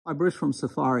Hi, Bruce from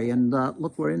Safari, and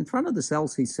look, we're in front of this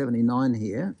LC79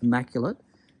 here, immaculate,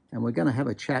 and we're going to have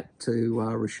a chat to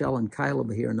Rochelle and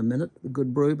Caleb here in a minute, the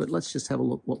Good Brew, but let's just have a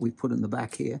look what we've put in the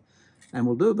back here. And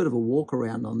we'll do a bit of a walk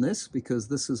around on this because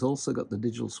this has also got the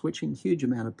digital switching, huge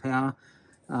amount of power.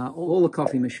 All the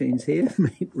coffee machines here.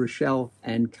 Meet Rochelle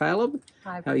and Caleb.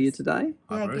 Hi, Bruce. How are you today?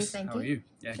 Yeah, Bruce. good, thank How you. are you?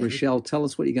 Yeah, Rochelle, tell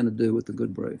us what you're going to do with the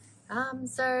Good Brew.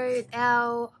 So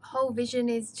our whole vision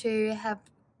is to have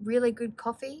really good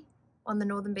coffee on the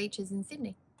northern beaches in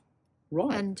Sydney.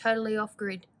 Right. And totally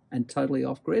off-grid. And totally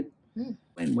off-grid? Mm.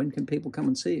 And when can people come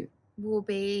and see you? Will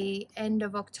be end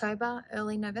of October,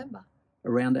 early November.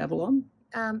 Around Avalon?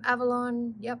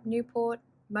 Avalon, yep, Newport,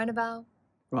 Mona Vale.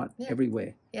 Right, yeah.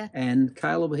 Everywhere. Yeah. And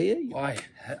Caleb here? Hi.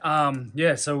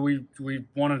 Yeah, so we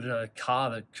wanted a car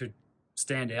that could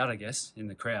stand out, I guess, in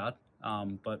the crowd.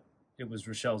 But it was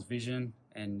Rochelle's vision,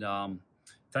 and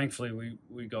thankfully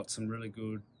we got some really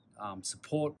good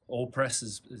support. All Press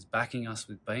is backing us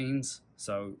with beans,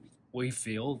 so we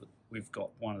feel that we've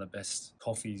got one of the best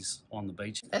coffees on the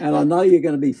beach. And I know you're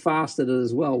going to be fast at it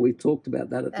as well. We've talked about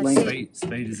that at length.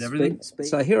 Speed is everything. Speed.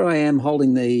 So here I am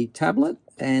holding the tablet,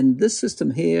 and this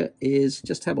system here is,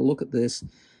 just have a look at this.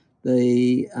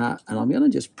 And I'm going to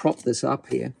just prop this up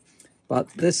here, but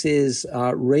this is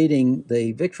reading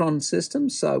the Victron system.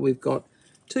 So we've got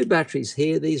two batteries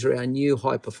here. These are our new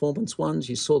high performance ones.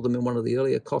 You saw them in one of the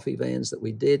earlier coffee vans that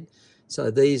we did. So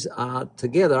these are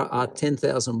together are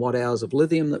 10,000 watt hours of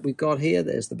lithium that we've got here.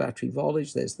 There's the battery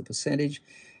voltage, there's the percentage.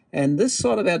 And this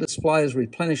side of our display is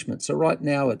replenishment. So right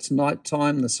now it's night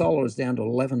time. The solar is down to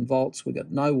 11 volts. We've got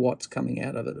no watts coming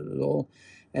out of it at all.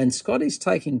 And Scotty's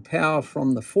taking power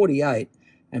from the 48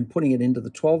 and putting it into the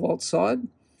 12 volt side.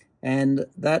 And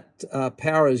that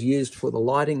power is used for the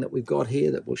lighting that we've got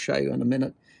here that we'll show you in a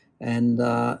minute. And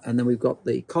then we've got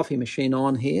the coffee machine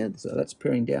on here, so that's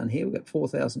peering down here. We've got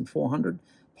 4,400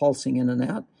 pulsing in and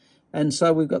out. And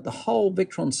so we've got the whole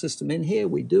Victron system in here.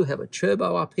 We do have a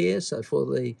turbo up here, so for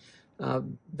the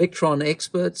Victron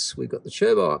experts, we've got the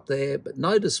turbo up there, but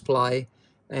no display.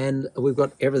 And we've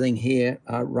got everything here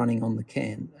running on the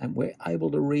can. And we're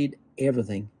able to read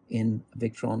everything in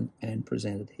Victron and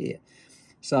present it here.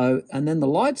 So, and then the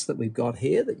lights that we've got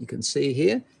here that you can see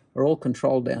here are all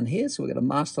controlled down here. So we've got a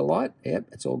master light. Yep,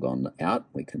 it's all gone out.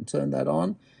 We can turn that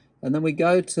on. And then we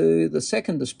go to the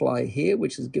second display here,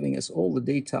 which is giving us all the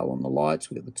detail on the lights.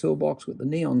 We've got the toolbox with the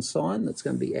neon sign that's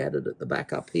going to be added at the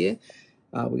back up here.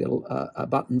 We got a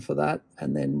button for that.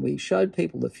 And then we showed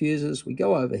people the fuses. We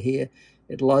go over here.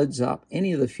 It loads up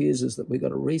any of the fuses that we've got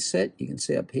to reset. You can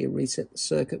see up here, reset the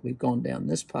circuit. We've gone down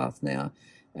this path now.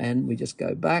 And we just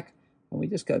go back. And we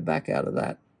just go back out of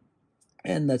that.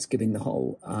 And that's giving the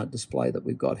whole display that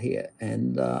we've got here.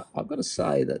 And I've got to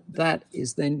say that that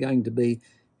is then going to be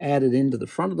added into the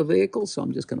front of the vehicle. So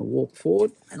I'm just going to walk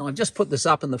forward. And I've just put this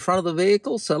up in the front of the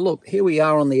vehicle. So look, here we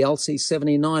are on the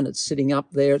LC79. It's sitting up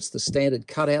there. It's the standard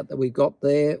cutout that we've got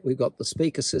there. We've got the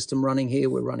speaker system running here.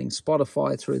 We're running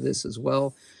Spotify through this as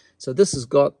well. So this has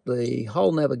got the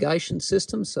whole navigation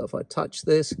system. So if I touch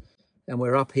this and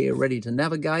we're up here ready to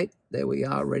navigate, there we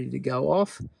are ready to go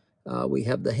off. We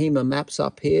have the HEMA maps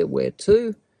up here, where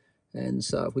to. And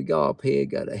so if we go up here,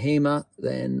 go to HEMA,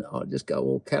 then I'll just go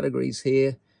all categories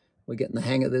here. We're getting the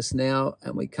hang of this now.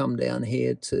 And we come down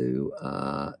here to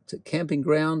camping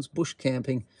grounds, bush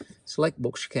camping, select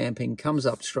bush camping, comes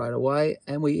up straight away.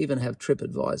 And we even have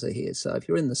TripAdvisor here. So if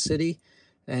you're in the city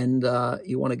and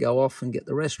you want to go off and get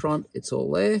the restaurant, it's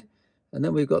all there. And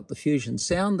then we've got the Fusion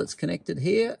Sound that's connected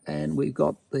here, and we've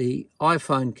got the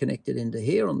iPhone connected into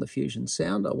here on the Fusion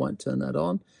Sound. I won't turn that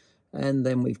on. And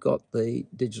then we've got the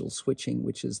digital switching,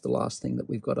 which is the last thing that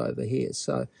we've got over here.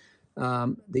 So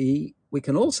we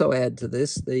can also add to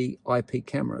this the IP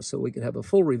camera. So we could have a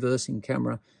full reversing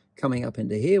camera coming up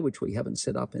into here, which we haven't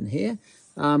set up in here.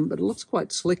 But it looks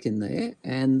quite slick in there.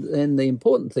 And then the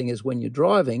important thing is when you're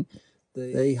driving,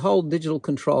 the whole digital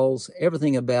controls,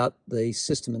 everything about the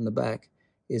system in the back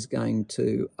is going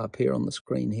to appear on the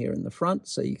screen here in the front.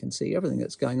 So you can see everything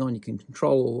that's going on. You can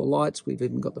control all the lights. We've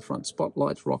even got the front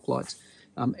spotlights, rock lights,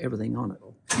 everything on it.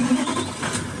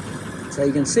 So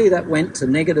you can see that went to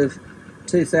negative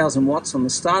 2,000 watts on the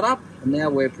startup. And now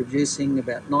we're producing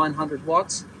about 900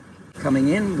 watts coming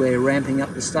in. We're ramping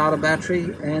up the starter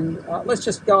battery. And let's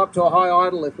just go up to a high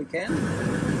idle if we can.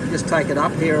 Just take it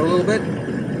up here a little bit.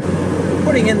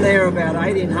 Putting in there about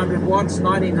 1,800 watts,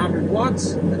 1,900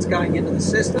 watts that's going into the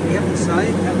system. We have to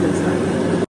say, how good is that?